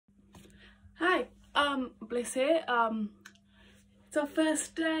Hi, Bliss here. It's our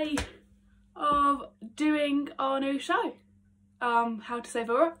first day of doing our new show, How to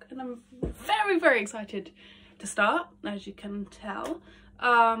Save a Rock, and I'm very excited to start, as you can tell.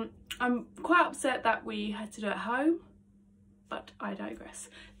 I'm quite upset that we had to do it at home, but I digress.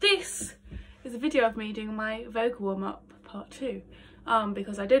 This is a video of me doing my vocal warm-up part 2,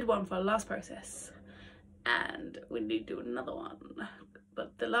 because I did one for the last process and we need to do another one,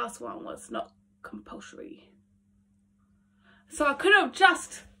 but the last one was not compulsory. So I could have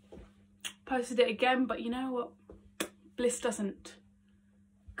just posted it again, but you know what? Bliss doesn't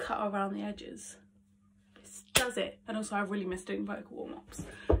cut around the edges. Bliss does it. And also I really miss doing vocal warm-ups.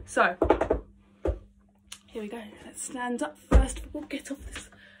 So here we go. Let's stand up first of all, get off this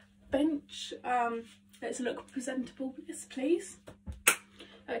bench. Let's look presentable, yes please.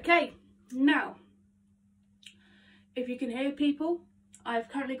 Okay, now if you can hear people, I've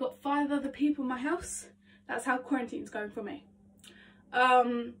currently got 5 other people in my house. That's how quarantine's going for me.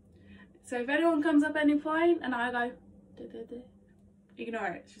 So if anyone comes up any point and I go, ignore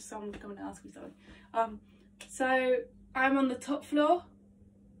it, it's just someone coming to ask me something. So I'm on the top floor.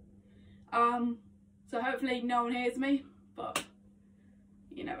 So hopefully no one hears me, but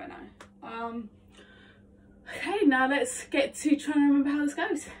you never know. Okay, now let's get to trying to remember how this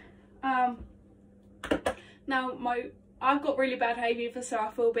goes. Now I've got really bad hay fever, so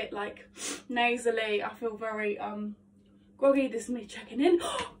I feel a bit like nasally. I feel very groggy. This is me checking in.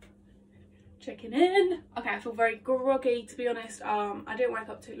 Checking in. Okay, I feel very groggy, to be honest. I didn't wake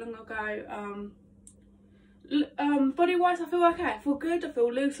up too long ago. Body wise I feel okay. I feel good, I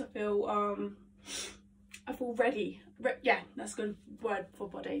feel loose, I feel ready. Yeah, that's a good word for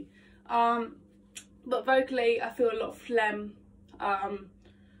body. But vocally I feel a lot of phlegm. I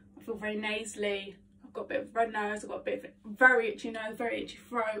feel very nasally. I've got a bit of red nose, I've got a bit of very itchy nose, very itchy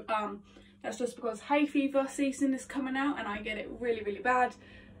throat. That's just because hay fever season is coming out and I get it really bad.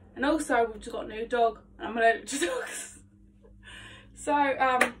 And also we've just got a new dog and I'm allergic to dogs. So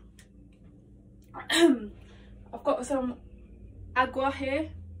I've got some agua here.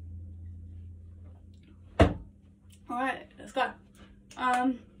 Alright, let's go.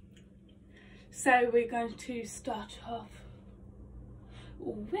 So we're going to start off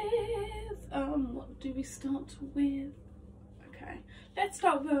with, what do we start with? Okay, let's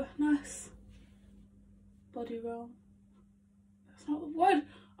start with a nice body roll. That's not the word.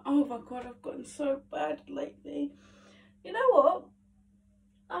 Oh my god, I've gotten so bad lately. You know what?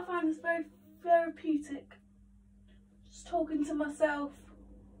 I find this very therapeutic. Just talking to myself.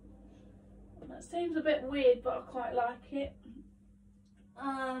 That seems a bit weird, but I quite like it.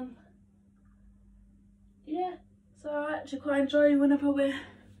 Yeah, so I actually quite enjoy whenever we're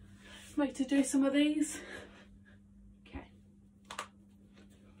made to do some of these. Okay.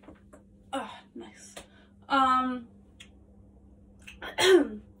 Oh, nice.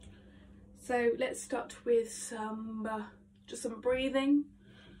 So let's start with some just some breathing.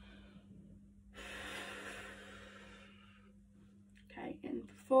 Okay, in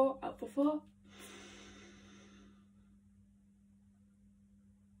for 4, out for 4.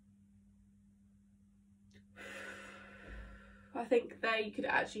 I think there you could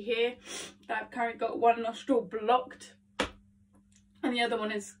actually hear that I've currently got one nostril blocked and the other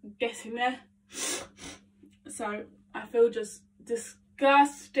one is getting there. So I feel just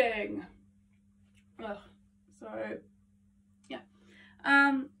disgusting. Ugh. So yeah.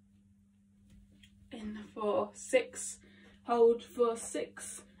 In for 6, hold for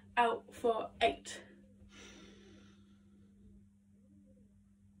 6, out for 8.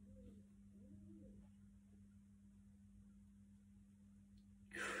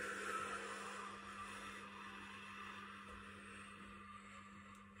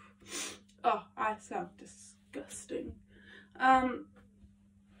 Oh, I sound disgusting.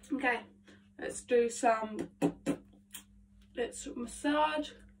 Okay, let's do some, let's massage.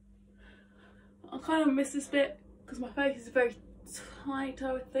 I kind of miss this bit because my face is very tight,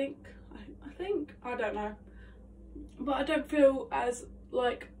 I would think. I don't know. But I don't feel as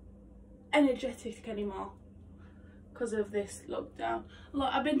like energetic anymore because of this lockdown.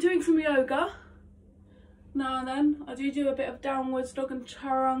 Like I've been doing some yoga now and then. I do a bit of downwards dog and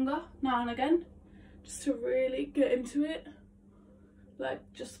chaturanga now and again, just to really get into it, like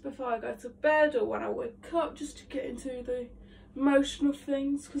just before I go to bed or when I wake up, just to get into the motion of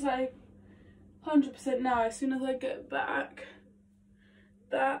things, because I 100% know as soon as I get back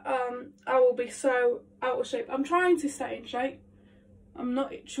that I will be so out of shape. I'm trying to stay in shape. I'm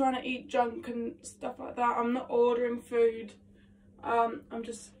not trying to eat junk and stuff like that. I'm not ordering food. I'm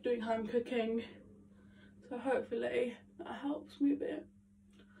just doing home cooking. So hopefully that helps me a bit.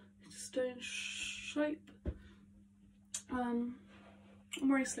 Just stay in shape. I'm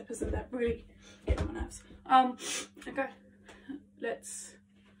wearing slippers and they're really getting on my nerves. Okay, let's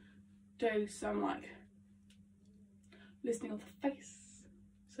do some like listening of the face.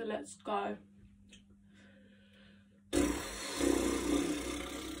 So let's go.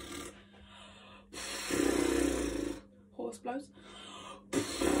 Horse blows.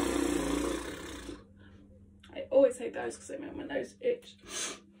 I always hate those because they make my nose itch.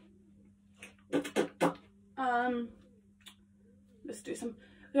 Let's do some.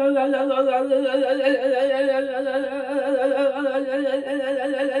 Nice.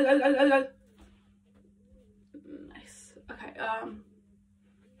 Okay.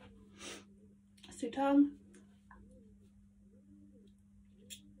 Let's do tongue.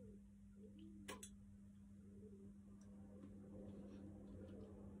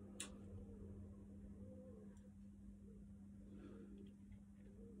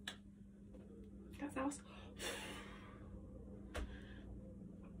 That's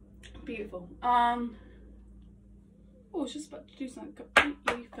beautiful. Oh, I was just about to do something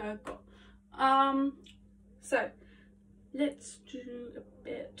completely forgot. So let's do a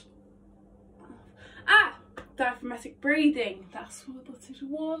bit of diaphragmatic breathing. That's what it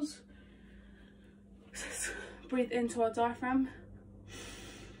was. Breathe into our diaphragm.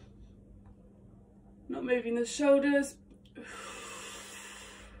 Not moving the shoulders.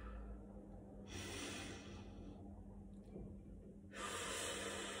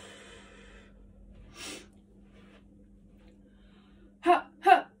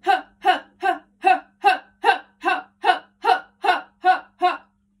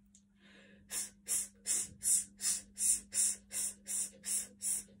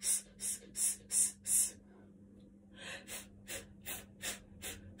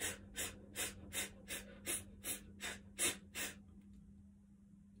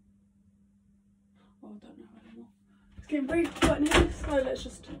 Getting very quiet in here, so let's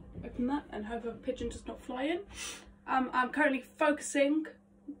just open that and hope a pigeon does not fly in. I'm currently focusing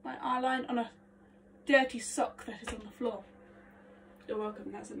my eyeline on a dirty sock that is on the floor. You're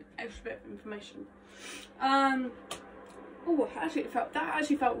welcome, that's an extra bit of information. Oh, that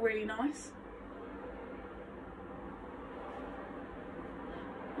actually felt really nice.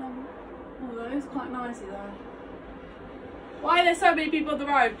 Oh, that is quite nicey though. Why are there so many people on the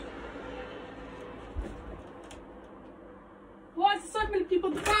road? Why is there so many people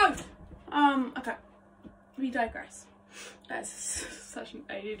on the road? Okay, we digress. That's such an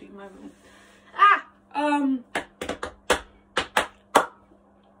ADD moment.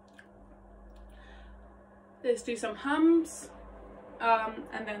 Let's do some hums,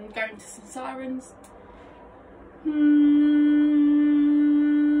 and then go into some sirens.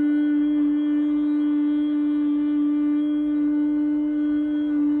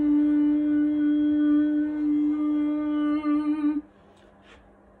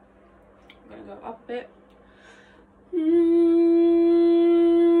 Bit.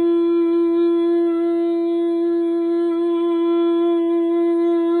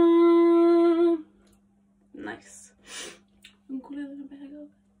 Nice.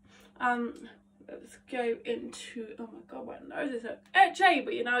 Let's go into, oh my god, my nose is so itchy,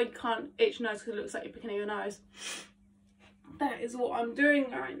 but you know you can't itch your nose because it looks like you're picking at your nose. That is what I'm doing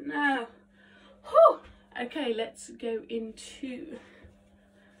right now. Whew. Okay, let's go into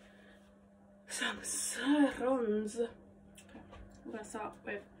some sirens. Okay, we're going to start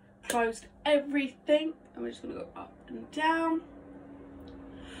with closed everything and we're just going to go up and down.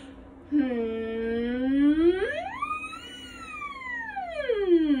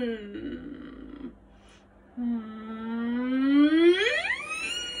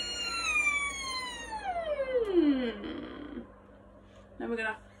 Then we're going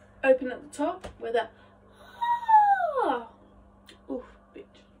to open at the top with a oof, bitch.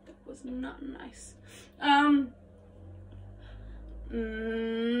 Was not nice. Now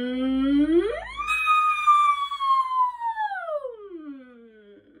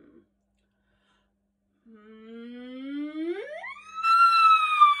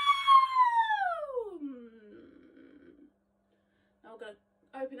we're going to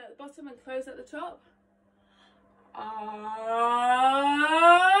open at the bottom and close at the top.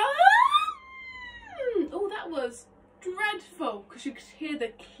 Oh, that was dreadful because you could hear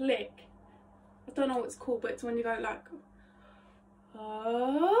the click. I don't know what it's called, but it's when you go like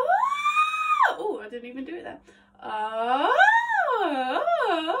oh, I didn't even do it there.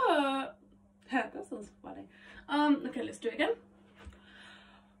 That sounds funny. Okay, let's do it again.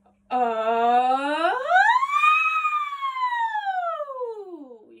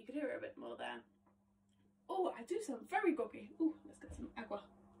 You could hear it a bit more there. Oh, I do sound very groggy. Oh, let's get some agua.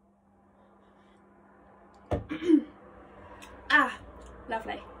 Ah,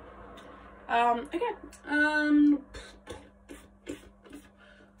 lovely. Okay.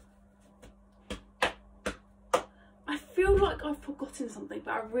 I feel like I've forgotten something,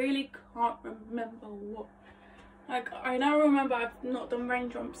 but I really can't remember what. Like, I now remember I've not done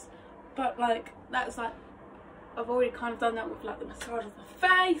raindrops, but like that's like I've already kind of done that with like the massage of the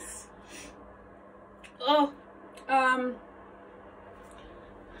face. Oh,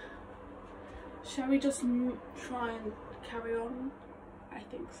 shall we just try and carry on? I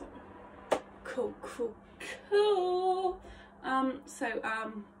think so. Cool, cool, cool. I'm stepping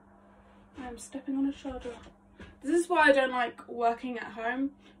on a shoulder. This is why I don't like working at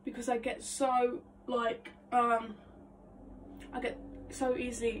home, because I get so like I get so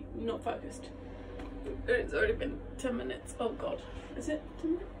easily not focused. It's already been 10 minutes. Oh god, is it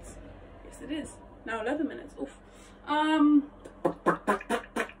 10 minutes? Yes it is. Now 11 minutes. Oof.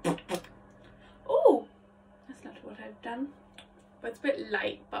 Oh, that's not what I've done, but it's a bit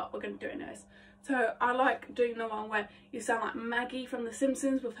late, but we're gonna do it anyways. So I like doing the one where you sound like Maggie from The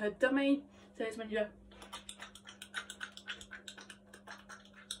Simpsons with her dummy. So it's when you go.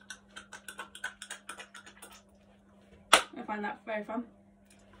 I find that very fun.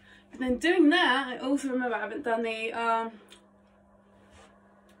 And then doing that, I also remember I haven't done the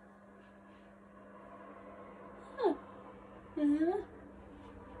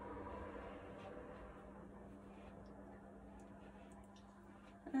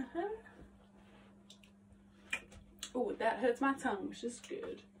oh, that hurts my tongue, which is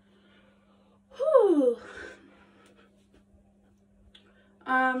good. Whew.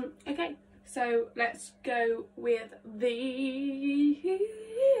 Okay, so let's go with the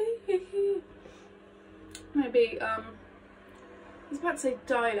maybe I was about to say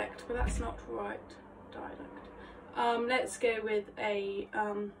dialect, but that's not right. Dialect. Let's go with a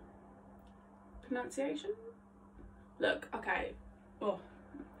pronunciation. Look, okay. Oh,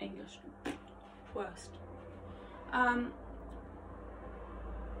 English. Worst. I'm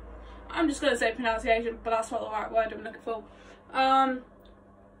just gonna say pronunciation, but that's not the right word I'm looking for.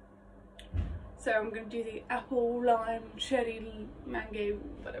 So I'm gonna do the apple, lime, cherry, mango,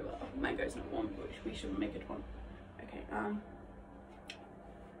 whatever. Mango's not one, but we shouldn't make it one. Okay,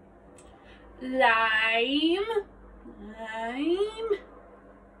 lime.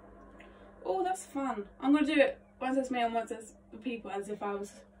 Oh, that's fun. I'm gonna do it once it's me and once it's the people, as if I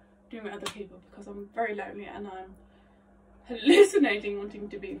was doing it with other people, because I'm very lonely and I'm hallucinating wanting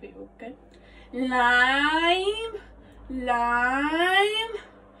to be people. Okay, lime,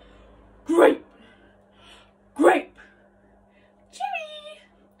 grape,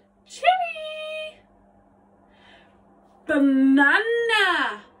 cherry,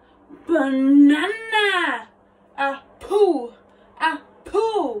 banana, apple,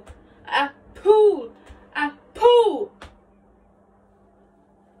 little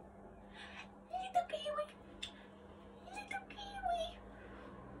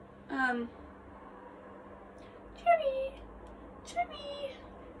kiwi, cherry,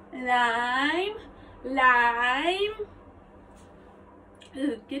 lime.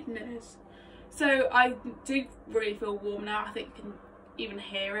 Oh goodness. So I do really feel warm now. I think you can even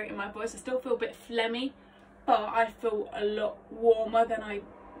hear it in my voice. I still feel a bit phlegmy, but I feel a lot warmer than I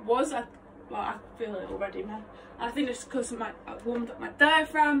was. I feel it already, man. I think it's because I warmed up my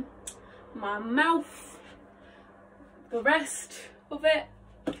diaphragm, my mouth, the rest of it,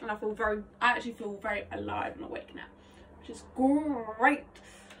 and I actually feel very alive and awake now, which is great.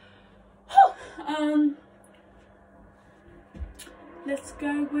 Let's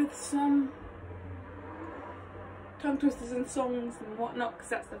go with some tongue twisters and songs and whatnot, because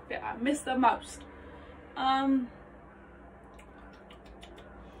that's the bit I miss the most.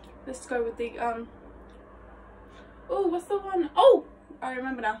 Let's go with the oh, what's the one? Oh, I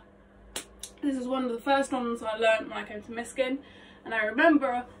remember now. This is one of the first ones I learned when I came to Miskin, and I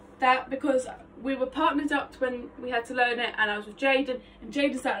remember that because we were partnered up when we had to learn it, and I was with Jaden, and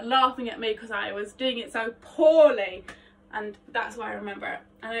Jaden started laughing at me because I was doing it so poorly, and that's why I remember it.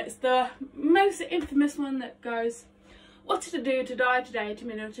 And it's the most infamous one that goes, what to do to die today, to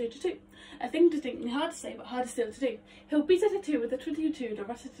minute 2 to 2. A thing to think, hard to say, but harder still to do. He'll beat at a 2 with a 22, the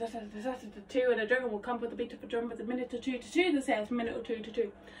rest at a 2, and a dragon will come with a beat of a drum with a minute or 2 to 2, the says minute or 2 to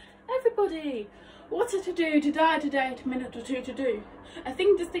 2. Everybody, what's it to do to die today, to minute or 2 to do? A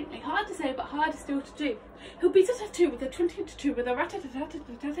thing distinctly hard to say, but harder still to do. He'll beat at a 2 with a 22, with a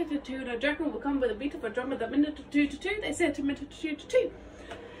rat-a-tat-a-tat-a-tat-a-2, and a dragon will come with a beat of a drum with a minute or 2 to 2, they say to minute or 2 to 2.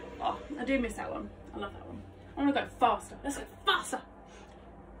 Oh, I do miss that one. I love that one. I want to go faster. Let's go faster.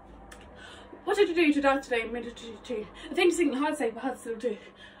 What did you do to die today? Minute 2 to 2. A thing distinctly hard to say, but hard still to do.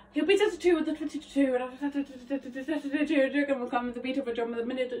 He'll beat us to 2 with the 22, and will come with the beat of a drum with a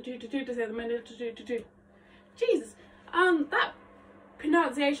minute or two to say the minute or two to do. Jesus, that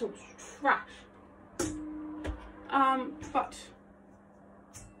pronunciation was trash. But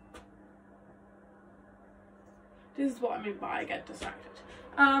this is what I mean by I get distracted.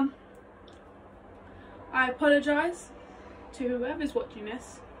 I apologise to whoever's watching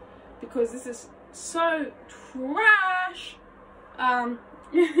this because this is so trash.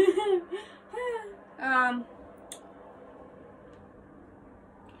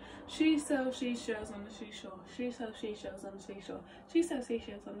 She sells seashells on the seashore. She sells seashells on the seashore. She sells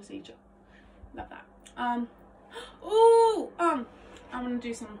seashells on the seashore. Love that. I'm gonna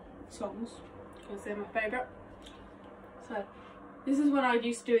do some songs because they're my favourite. So this is what I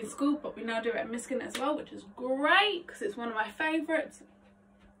used to do in school, but we now do it at Miskin as well, which is great because it's one of my favourites.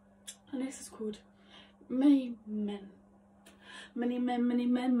 And this is called Many Men. Many men, many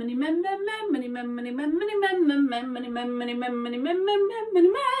men, many men, men, men, many men, many men, many men, men, men, many men, many men, many men, men, men, many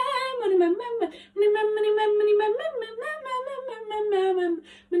men, many men, men, many men, many men, many men, men, men, men,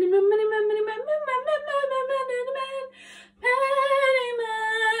 many men, many men,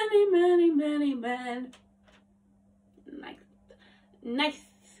 many men, many men, many men. Nice, nice.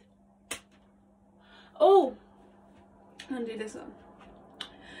 Oh, I'm gonna do this one.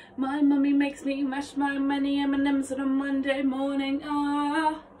 My mummy makes me mash my many M&Ms on a Monday morning,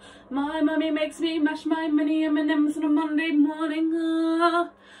 ah. My mummy makes me mash my many M&Ms on a Monday morning, ah.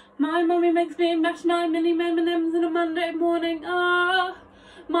 My mummy makes me mash my many M&Ms on a Monday morning, ah.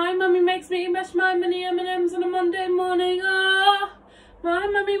 My mummy makes me mash my many M&Ms on a Monday morning, ah. My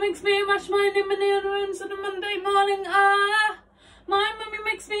mummy makes me mash my many M&Ms on a Monday morning, ah. My mummy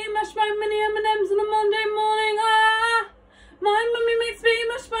makes me mash my many M&Ms on a Monday morning, ah. My mummy makes me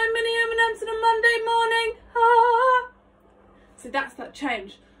mash my many M&Ms on a Monday morning, ah. So that's that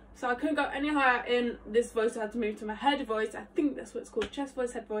change. So I couldn't go any higher in this voice, I had to move to my head voice. I think that's what it's called, chest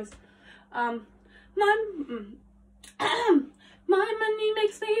voice, head voice. My mummy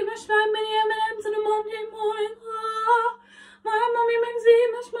makes me mash my many M&Ms on a Monday morning, ah. My mummy makes me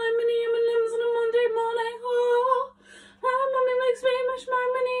mash my many M&Ms on a Monday morning, ah. My mummy makes me mash my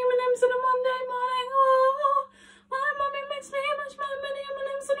many M&Ms on a Monday morning, ah. My mummy makes me mash my many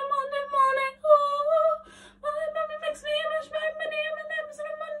M&Ms on a Monday morning, oh. My mummy makes me mash my many M&Ms on a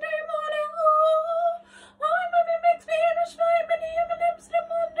Monday morning, oh. My mummy makes me mash my many M&Ms on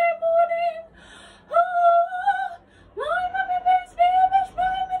a Monday morning, oh. My mummy makes me mash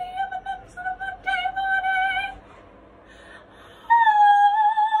my many M&Ms on a Monday morning,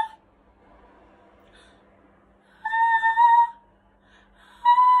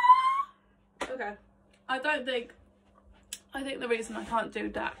 oh. Okay, I think the reason I can't do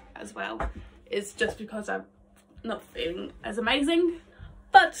that as well is just because I'm not feeling as amazing,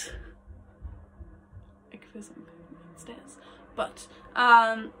 but I can feel something upstairs. But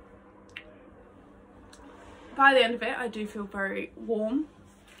by the end of it, I do feel very warm.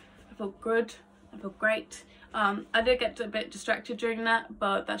 I feel good. I feel great. I did get a bit distracted during that,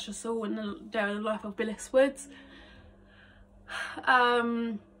 but that's just all in the daily life of Bliss Woods.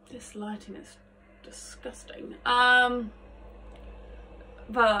 This lighting is disgusting.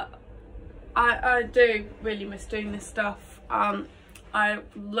 But I do really miss doing this stuff. I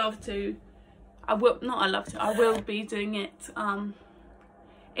will be doing it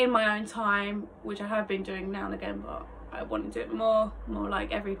in my own time, which I have been doing now and again, but I want to do it more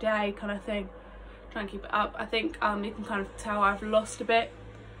like every day kind of thing. Try and keep it up. I think you can kind of tell I've lost a bit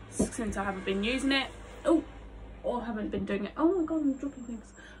since I haven't been using it. Or haven't been doing it. Oh my god, I'm dropping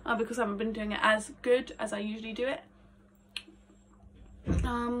things. Because I haven't been doing it as good as I usually do it.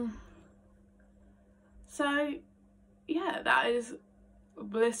 So yeah, that is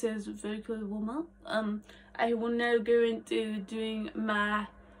Bliss's vocal warm-up. I will now go into doing my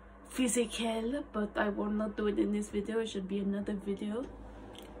physical, but I will not do it in this video. It should be another video.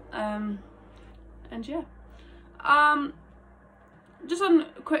 And yeah, just on a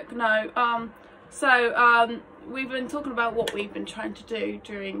quick note, we've been talking about what we've been trying to do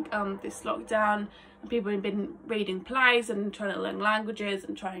during this lockdown. People have been reading plays and trying to learn languages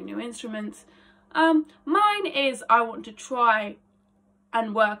and trying new instruments. Mine is I want to try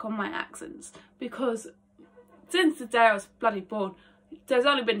and work on my accents, because since the day I was bloody born, there's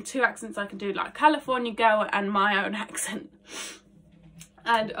only been 2 accents I can do, like California girl and my own accent.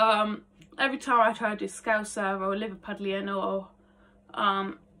 And every time I try to do Scouser or Liverpudlian or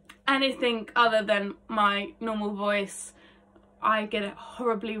anything other than my normal voice, I get it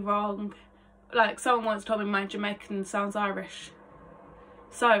horribly wrong. Like someone once told me my Jamaican sounds Irish.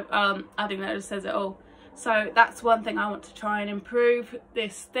 So I think that just says it all. So that's one thing I want to try and improve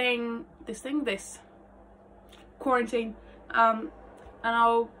this quarantine, and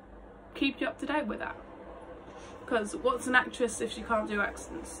I'll keep you up to date with that, because what's an actress if she can't do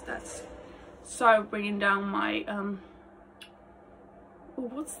accents? That's so bringing down my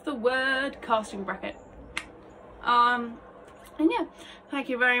what's the word, casting bracket. And yeah, thank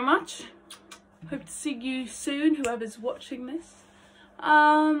you very much. Hope to see you soon, whoever's watching this.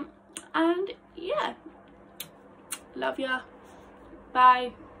 And yeah, love ya.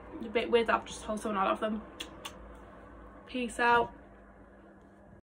 Bye. A bit weird that I've just told someone I love them. Peace out.